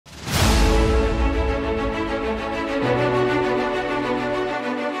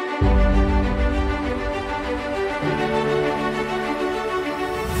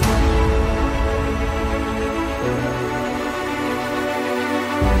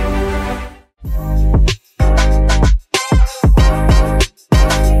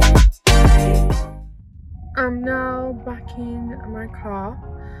parking my car.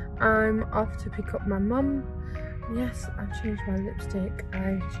 I'm off to pick up my mum. Yes, I've changed my lipstick.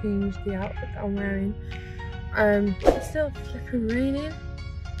 I've changed the outfit that I'm wearing. It's still flipping raining,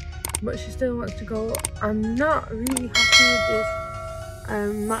 but she still wants to go. I'm not really happy with this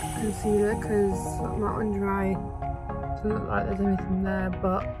matte concealer because my under eye doesn't look like there's anything there,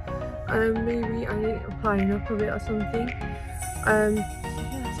 but maybe I need to apply it up a bit or something. Yeah,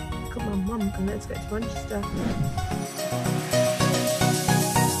 let's pick up my mum and let's get to Manchester.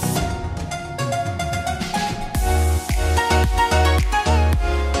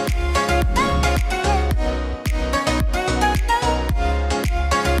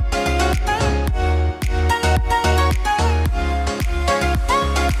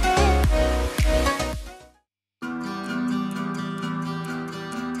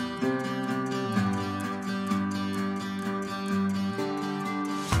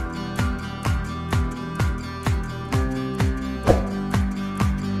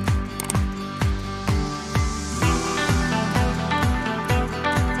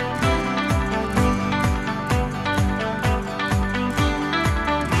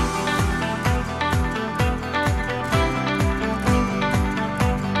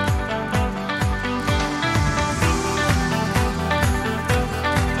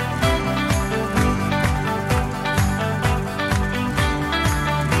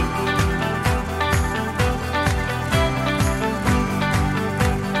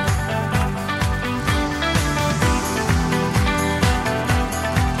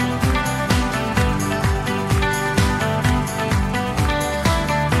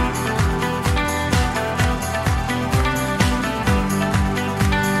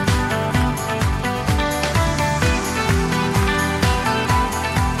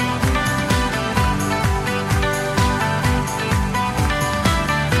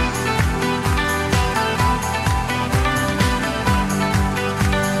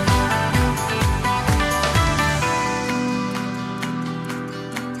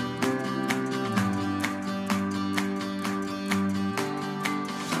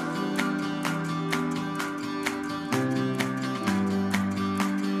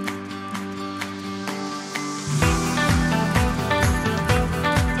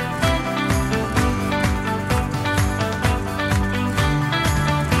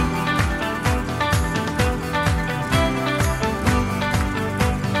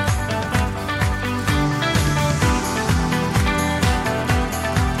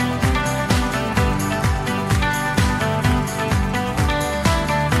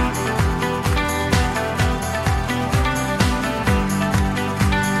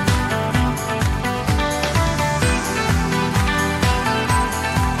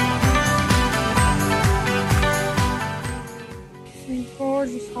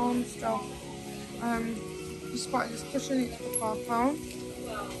 Gorgeous home stuff. Just spotted this cushion, it's for £12. I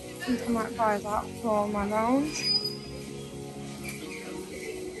think I might buy that for my lounge.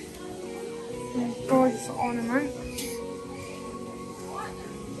 Gorgeous ornament.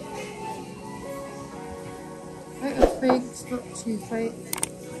 Little fakes look too fake.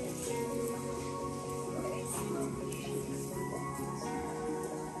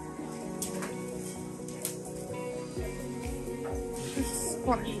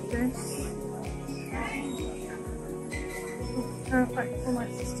 What is this? Perfect for my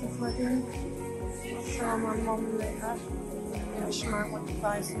sister's wedding. I'll show my mum later. Yeah, she might want to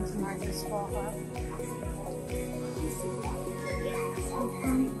buy something like this for her.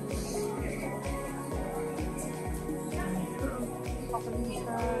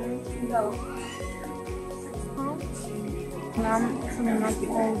 Lamps and lamp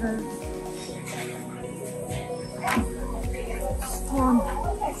holders. One.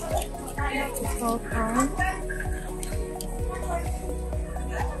 £12.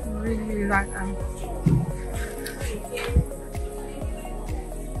 I really like them.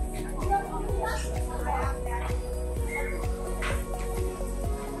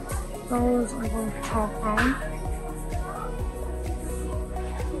 Those are going for £12.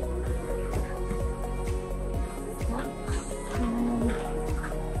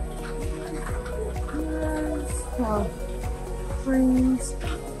 Well, frames,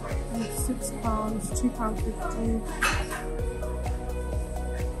 £6, £2.50.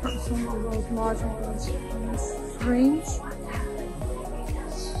 Got some of those larger ones in this range.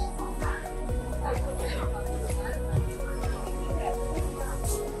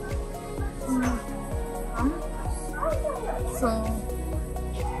 So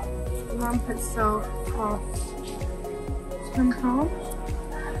the lamp itself costs £10.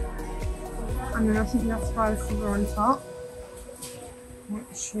 And then I think you have to buy the silver on top,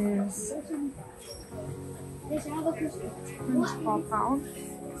 which is £24.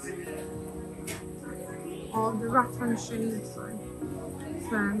 Or the rattan shades, sorry.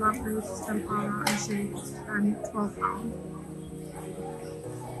 So that place is £10, rattan shades and £12.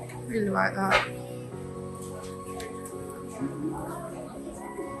 Really like that.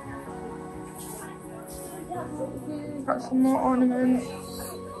 Got some more ornaments.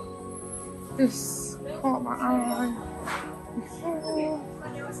 This caught my eye before.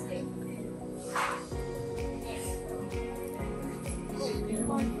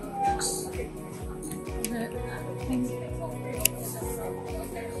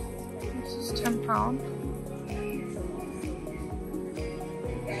 This is £10.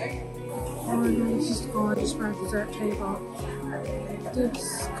 Oh, this is gorgeous for a dessert table.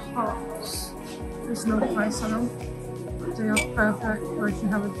 This costs, there's no price on them. They are perfect for if you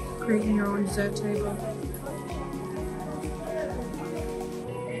have creating your own dessert table.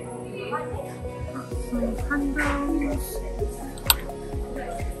 Some candles.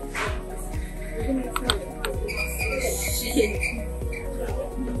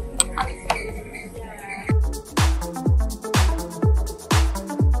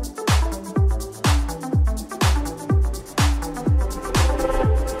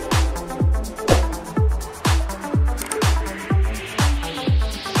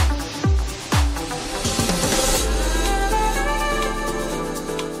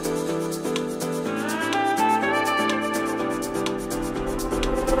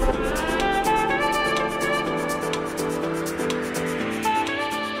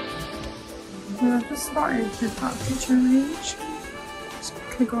 I've just started with that picture range. Just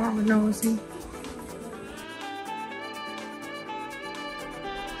quickly go have a nosy.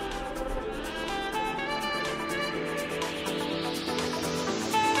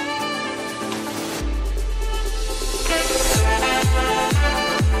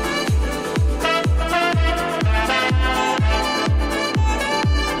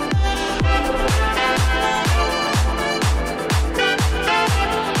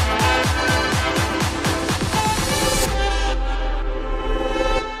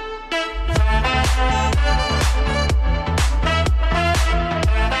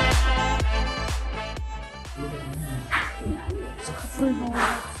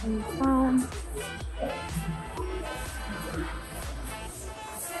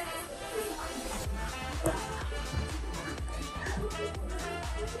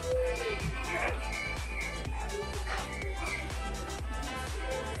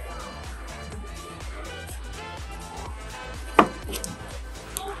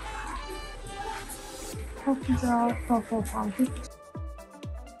 Coffees are £4.50.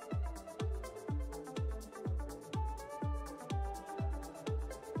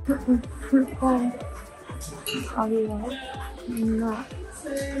 Fruit bowl, Halima, that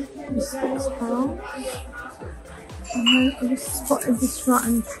is £6. And then I just spotted this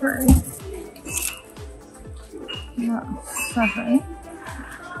rattan tray. That's £7.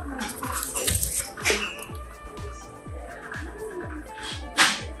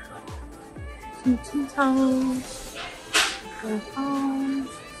 Some tea towels, £4.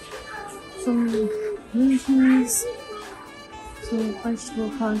 Some minties, some vegetable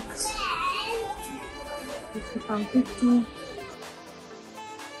plugs, £50.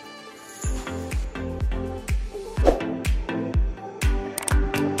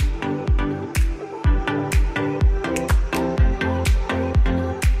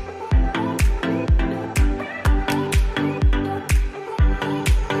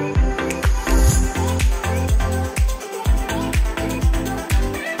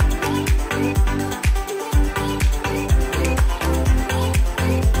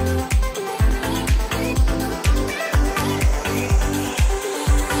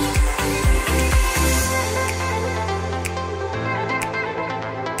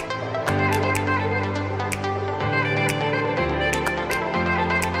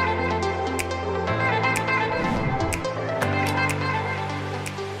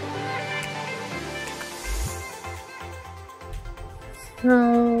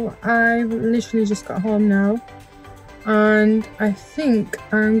 So I literally just got home now, and I think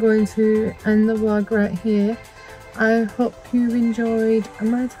I'm going to end the vlog right here. I hope you enjoyed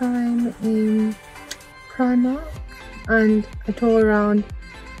my time in Primark, and I toured around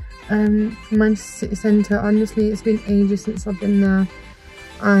Manchester City Centre. Honestly, it's been ages since I've been there,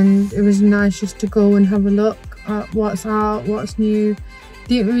 and it was nice just to go and have a look at what's out, what's new.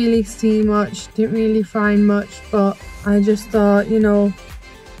 Didn't really see much, didn't really find much, but I just thought, you know,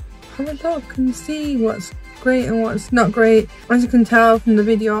 have a look and see what's great and what's not great. As you can tell from the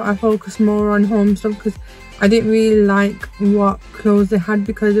video, I focused more on home stuff because I didn't really like what clothes they had,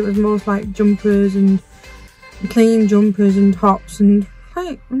 because it was most like jumpers and plain jumpers and tops, and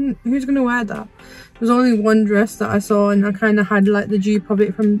like, who's gonna wear that? There's only one dress that I saw, and I kind of had like the dupe of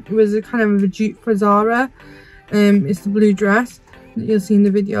it from, it was a kind of a dupe for Zara. It's the blue dress that you'll see in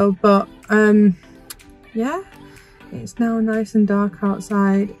the video, but yeah, it's now nice and dark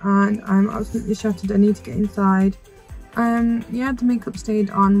outside and I'm absolutely shattered. I need to get inside. Yeah, the makeup stayed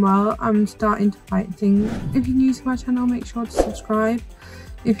on well. I'm starting to fight things. If you're new to my channel, make sure to subscribe.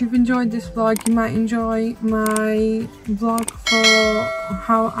 If you've enjoyed this vlog, you might enjoy my vlog for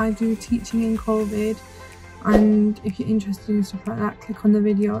how I do teaching in COVID. And if you're interested in stuff like that, click on the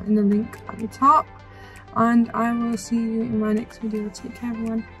video in the link at the top. And I will see you in my next video. Take care,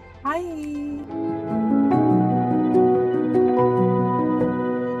 everyone. Bye.